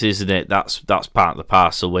 I guess, isn't it? That's part of the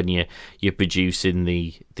parcel when you're producing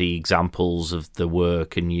the examples of the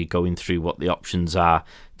work and you're going through what the options are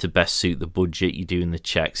to best suit the budget. You're doing the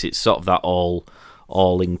checks. It's sort of that all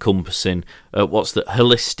encompassing. What's the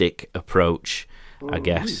holistic approach, I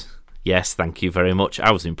guess. Yes, thank you very much. I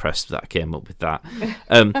was impressed that I came up with that.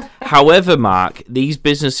 However, Mark, these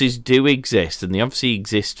businesses do exist, and they obviously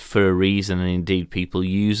exist for a reason, and indeed people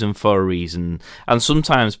use them for a reason. And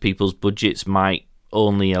sometimes people's budgets might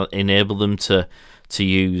only enable them to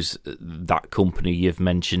use that company you've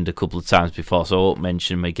mentioned a couple of times before, so I won't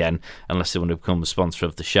mention them again unless they want to become a sponsor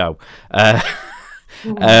of the show.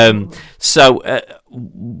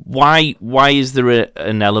 Why is there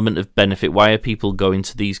an element of benefit? Why are people going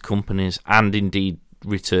to these companies and indeed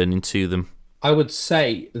returning to them? I would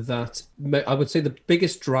say the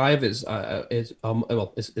biggest drivers is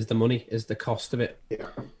the money, is the cost of it. Yeah.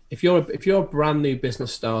 If you're a brand new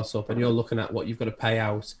business startup and you're looking at what you've got to pay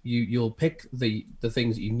out, you'll pick the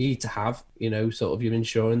things that you need to have, sort of your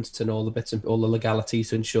insurance and all the bits and all the legalities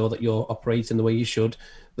to ensure that you're operating the way you should.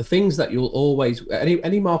 The things that you'll always,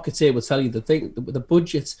 any marketeer will tell you, the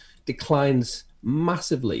budget declines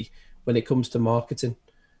massively when it comes to marketing.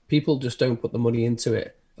 People just don't put the money into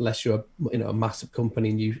it unless you're a massive company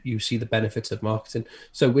and you see the benefits of marketing.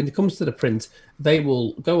 So when it comes to the print, they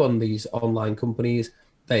will go on these online companies.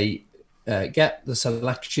 They get the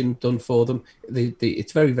selection done for them.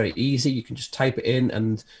 It's very, very easy. You can just type it in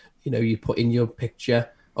and, you put in your picture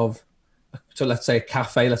of So let's say a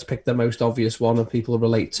cafe, let's pick the most obvious one and people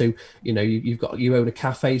relate to, you own a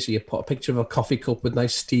cafe, so you put a picture of a coffee cup with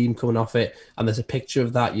nice steam coming off it, and there's a picture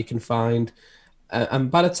of that you can find.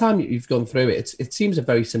 And by the time you've gone through it, it seems a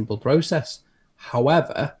very simple process.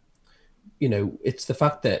 However, it's the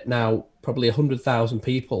fact that now probably 100,000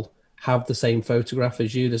 people have the same photograph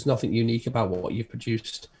as you. There's nothing unique about what you've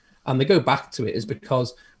produced. And they go back to it is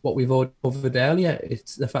because what we've already covered earlier,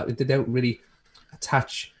 it's the fact that they don't really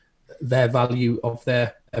attach their value of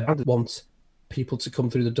their brand. Want people to come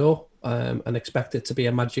through the door and expect it to be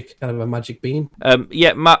a magic bean.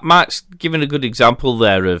 Mark's given a good example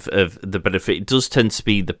there of the benefit. It does tend to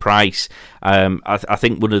be the price. I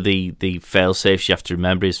think one of the fail safes you have to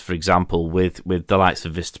remember is, for example, with the likes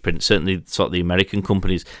of Vistaprint, certainly sort of the American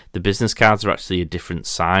companies, the business cards are actually a different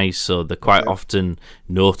size, so they're quite often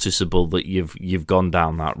noticeable that you've gone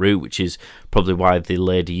down that route, which is probably why the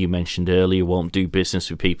lady you mentioned earlier won't do business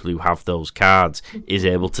with people who have those cards, is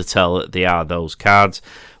able to tell that they are those cards.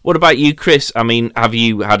 What about you, Chris? I mean, have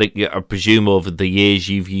you had I presume over the years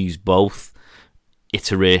you've used both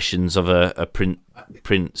iterations of a print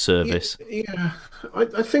service? Yeah,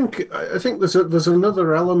 I think there's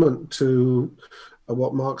another element to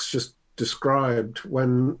what Mark's just described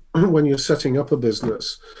when you're setting up a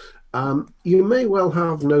business. You may well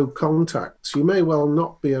have no contacts. You may well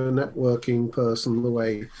not be a networking person the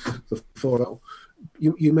way the photo.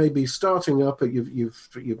 You may be starting up, you've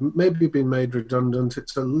maybe been made redundant.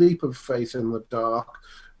 It's a leap of faith in the dark.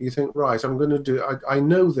 You think, right, I'm going to do, I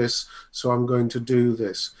know this, so I'm going to do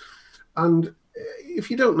this. And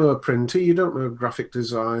if you don't know a printer, you don't know a graphic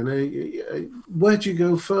designer, where do you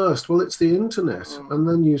go first? Well, it's the internet. And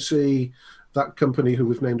then you see that company who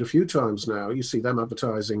we've named a few times now, you see them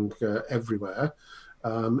advertising everywhere.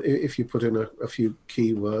 If you put in a few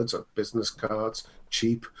keywords like business cards,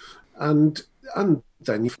 cheap, and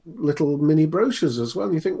then you little mini brochures as well.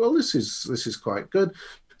 And you think, well, this is quite good.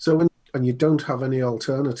 So and you don't have any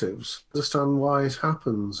alternatives. Understand why it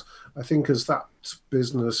happens. I think as that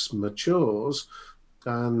business matures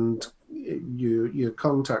and your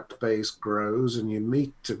contact base grows and you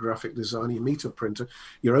meet a graphic designer, you meet a printer,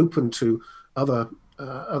 you're open to other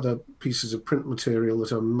pieces of print material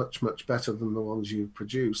that are much, much better than the ones you've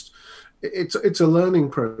produced. It's a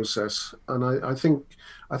learning process, and I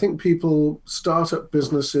think people, startup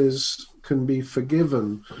businesses can be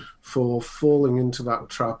forgiven for falling into that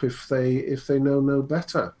trap if they know no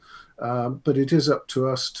better. But it is up to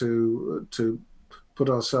us to put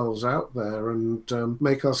ourselves out there and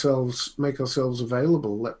make ourselves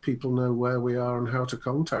available. Let people know where we are and how to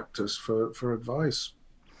contact us for advice.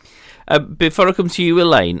 Before I come to you,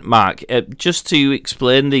 Elaine, Mark, just to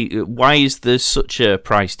explain why is there such a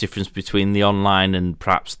price difference between the online and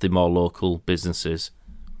perhaps the more local businesses?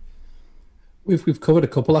 We've covered a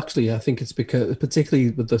couple actually. I think it's because, particularly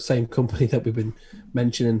with the same company that we've been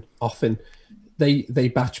mentioning often,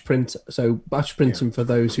 they batch print. So batch printing, for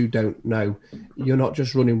those who don't know, you're not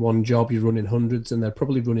just running one job, you're running hundreds, and they're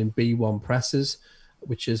probably running B1 presses,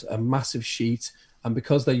 which is a massive sheet. And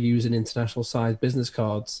because they're using international size business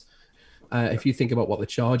cards, if you think about what they're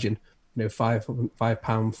charging,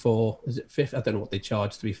 £5 for, is it fifth? I don't know what they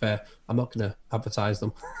charge, to be fair. I'm not going to advertise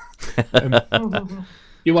them.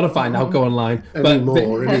 You want to find out, go online.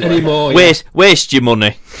 Anymore. Waste your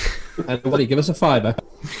money. And what do you give us a fiver?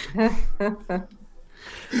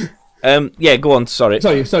 Go on. Sorry.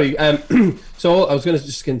 So I was going to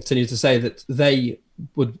just continue to say that they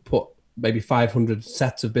would put maybe 500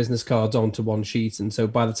 sets of business cards onto one sheet, and so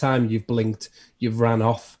by the time you've blinked, you've ran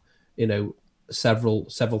off, several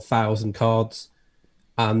thousand cards.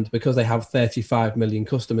 And because they have 35 million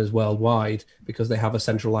customers worldwide, because they have a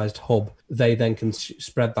centralized hub, they then can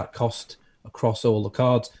spread that cost across all the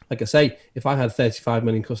cards. Like I say, if I had 35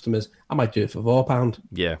 million customers, I might do it for £4.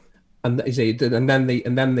 Yeah. And then they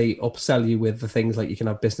upsell you with the things like you can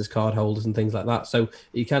have business card holders and things like that. So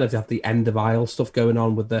you kind of have the end of aisle stuff going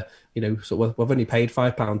on with the, so we've only paid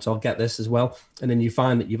 £5, so I'll get this as well. And then you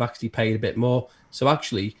find that you've actually paid a bit more. So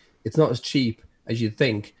actually, it's not as cheap as you'd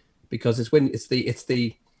think, because it's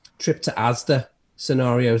the trip to Asda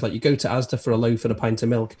scenarios. Like you go to Asda for a loaf and a pint of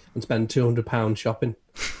milk and spend £200 shopping.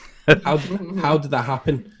 How did that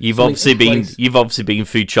happen? You've obviously been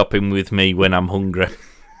food shopping with me when I'm hungry.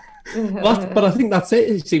 But I think that's it.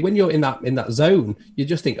 You see, when you're in that zone, you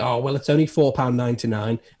just think, oh well, it's only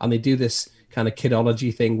 £4.99, and they do this kind of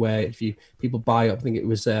kidology thing where if people buy up, I think it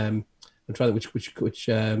was I'm trying to think which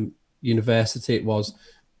university it was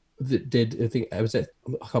that did, I think it was I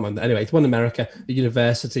can't remember. Anyway, it's one in America. The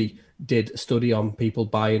university did a study on people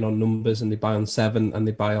buying on numbers, and they buy on 7 and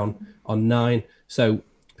they buy on 9. So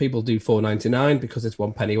people do £4.99 because it's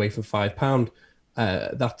 1 penny away from £5.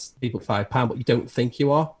 That's people £5, but you don't think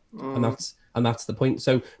you are, and that's the point.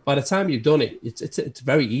 So by the time you've done it, it's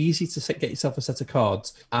very easy to get yourself a set of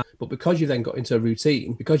cards. But because you've then got into a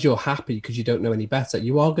routine, because you're happy, because you don't know any better,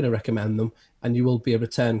 you are going to recommend them, and you will be a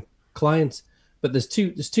return client. But there's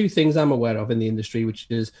two things I'm aware of in the industry, which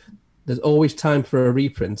is there's always time for a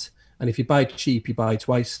reprint, and if you buy cheap, you buy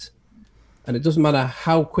twice. And it doesn't matter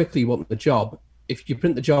how quickly you want the job. If you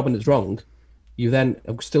print the job and it's wrong, you then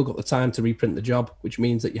have still got the time to reprint the job, which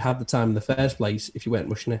means that you had the time in the first place if you weren't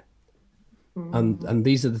rushing it. And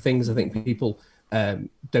these are the things I think people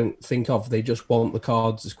don't think of. They just want the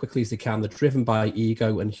cards as quickly as they can. They're driven by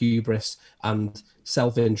ego and hubris and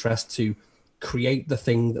self-interest to create the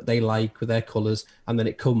thing that they like with their colours, and then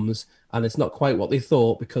it comes and it's not quite what they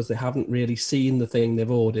thought because they haven't really seen the thing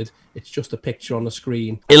they've ordered. It's just a picture on a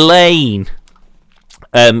screen. Elaine,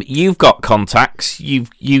 you've got contacts.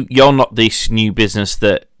 You're not this new business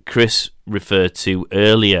that Chris referred to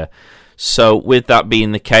earlier. So with that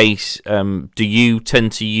being the case, do you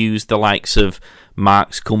tend to use the likes of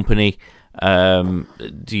Mark's company? Do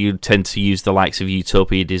you tend to use the likes of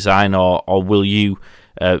Utopia Design, or will you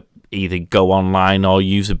either go online or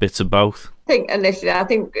use a bit of both? I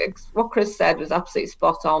think what Chris said was absolutely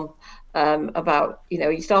spot on about,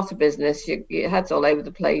 you start a business, your head's all over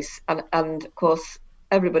the place, and of course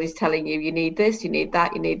everybody's telling you need this, you need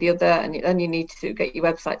that, you need the other, and then you need to get your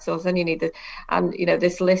website sourced, then you need this, and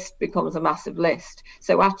this list becomes a massive list.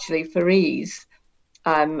 So actually for ease,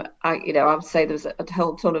 I would say there's a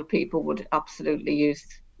whole ton of people would absolutely use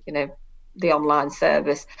the online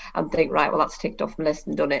service and think, right, well, that's ticked off my list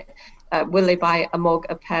and done it. Will they buy a mug,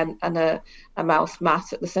 a pen and a mouse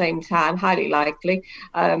mat at the same time? Highly likely.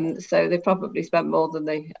 So they probably spent more than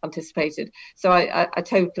they anticipated. So I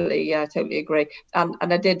totally agree. And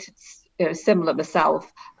I did similar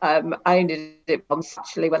myself. I only did it once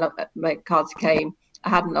actually when my cards came. I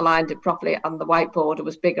hadn't aligned it properly and the white border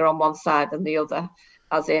was bigger on one side than the other,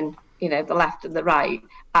 as in the left and the right,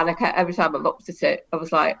 and every time I looked at it I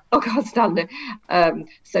was like, oh God, stand it.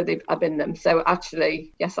 So I've been them. So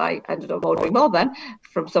actually, yes, I ended up ordering more then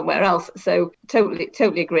from somewhere else. So totally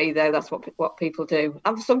agree though, that's what people do,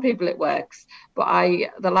 and for some people it works. But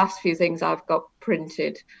the last few things I've got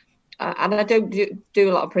printed, and I don't do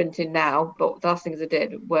a lot of printing now, but the last things I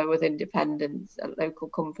did were with independents and local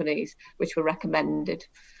companies which were recommended.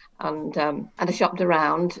 And I shopped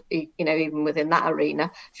around, even within that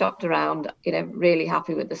arena, really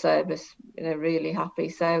happy with the service, really happy.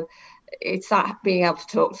 So it's that being able to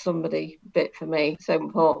talk to somebody bit for me, so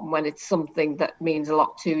important when it's something that means a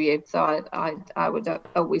lot to you. So I would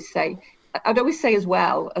always say, as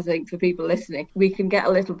well, I think for people listening, we can get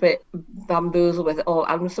a little bit bamboozled with it all.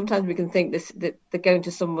 And sometimes we can think that going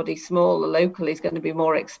to somebody small or locally is going to be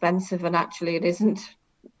more expensive, and actually it isn't.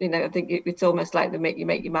 I think it's almost like you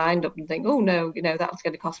make your mind up and think, oh no, that's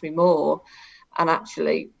going to cost me more, and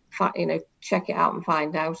actually, check it out and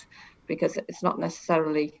find out, because it's not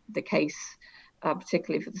necessarily the case,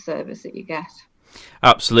 particularly for the service that you get.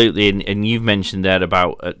 Absolutely, and you've mentioned there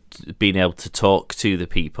about being able to talk to the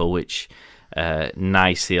people, which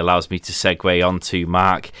nicely allows me to segue on to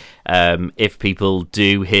Mark. If people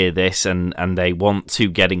do hear this and they want to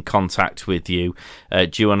get in contact with you,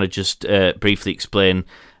 do you want to just briefly explain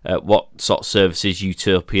what sort of services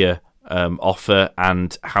Utopia offer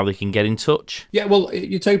and how they can get in touch? Yeah, well,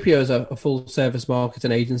 Utopia is a full service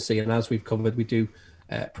marketing agency, and as we've covered, we do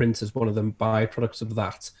print as one of the byproducts of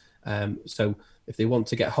that. So if they want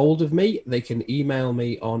to get hold of me, they can email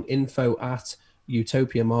me on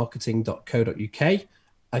info@utopiamarketing.co.uk.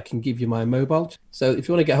 I can give you my mobile. So if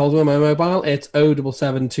you want to get hold of my mobile, it's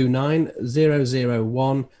 07729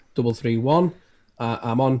 001 331.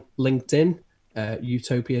 I'm on LinkedIn,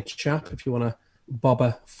 Utopia Chap. If you want to bob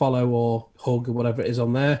a follow or hug or whatever it is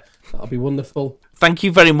on there, that'll be wonderful. Thank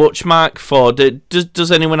you very much, Mark.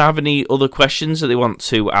 Does anyone have any other questions that they want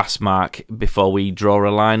to ask Mark before we draw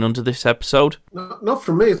a line under this episode? No, not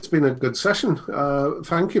from me. It's been a good session.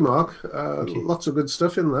 Thank you, Mark. Thank you. Lots of good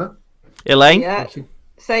stuff in there. Elaine? Yeah,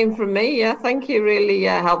 same from me. Yeah, thank you. Really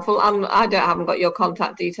helpful. And I haven't got your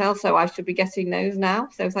contact details, so I should be getting those now.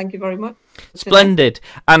 So thank you very much. Splendid.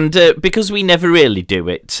 And because we never really do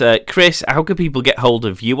it, Chris, how can people get hold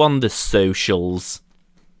of you on the socials?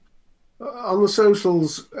 On the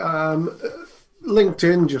socials,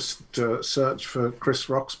 LinkedIn, just search for Chris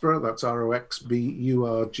Roxburgh. That's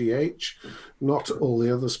ROXBURGH, not all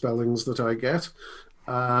the other spellings that I get.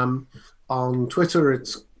 On Twitter,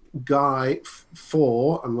 it's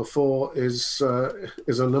Guy4, and the 4 is a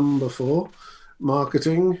number 4,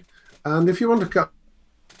 marketing. And if you want to cut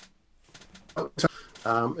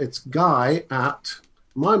It's Guy at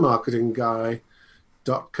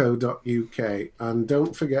mymarketingguy.co.uk, and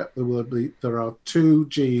don't forget there are 2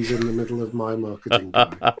 G's in the middle of My Marketing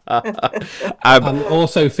Guy. And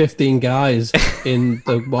also 15 guys in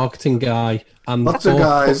the Marketing Guy, and Lots of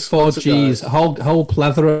guys, 4 lots of G's, guys. whole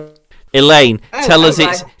plethora. Elaine, tell us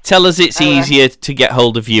right. it's easier to get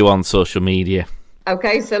hold of you on social media.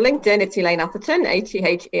 Okay, so LinkedIn, it's Elaine Atherton,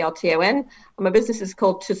 Atherton, and my business is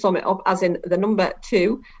called To Sum It Up, as in the number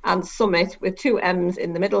 2 and Summit with 2 M's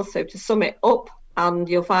in the middle, so To Sum It Up, and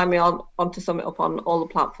you'll find me on To Sum It Up on all the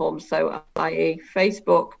platforms, so i.e.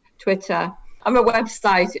 Facebook, Twitter, and my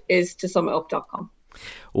website is tosumitup.com.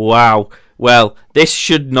 Wow. Well, this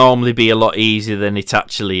should normally be a lot easier than it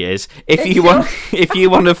actually is. If you want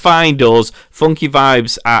to find us, Funky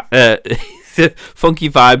Vibes at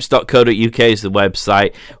funkyvibes.co.uk is the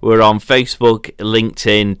website. We're on Facebook,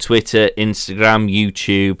 LinkedIn, Twitter, Instagram,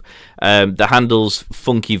 YouTube. The handle's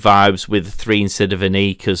Funky Vibes with a 3 instead of an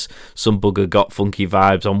E, because some bugger got Funky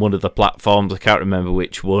Vibes on one of the platforms. I can't remember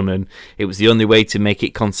which one, and it was the only way to make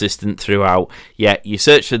it consistent throughout. Yeah, you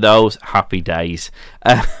search for those, happy days.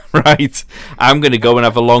 Right, I'm going to go and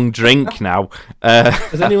have a long drink now.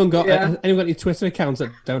 Has anyone got any Twitter accounts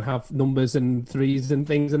that don't have numbers and 3s and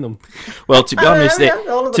things in them? Well, to be honest, if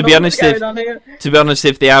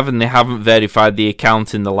they haven't, they haven't verified the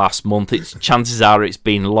account in the last month. Chances are it's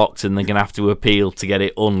been locked, and they're going to have to appeal to get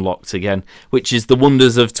it unlocked again, which is the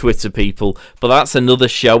wonders of Twitter, people. But that's another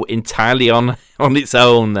show entirely on its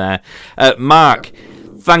own there. Mark,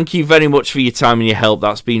 thank you very much for your time and your help.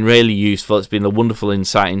 That's been really useful. It's been a wonderful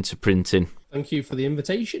insight into printing. Thank you for the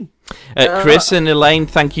invitation. Chris and Elaine,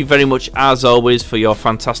 thank you very much, as always, for your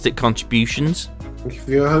fantastic contributions. Thank you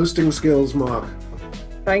for your hosting skills, Mark.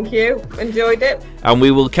 Thank you. Enjoyed it. And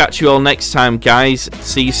we will catch you all next time, guys.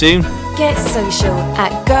 See you soon. Get social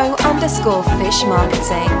at go_fish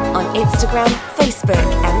marketing on Instagram, Facebook,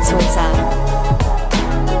 and Twitter.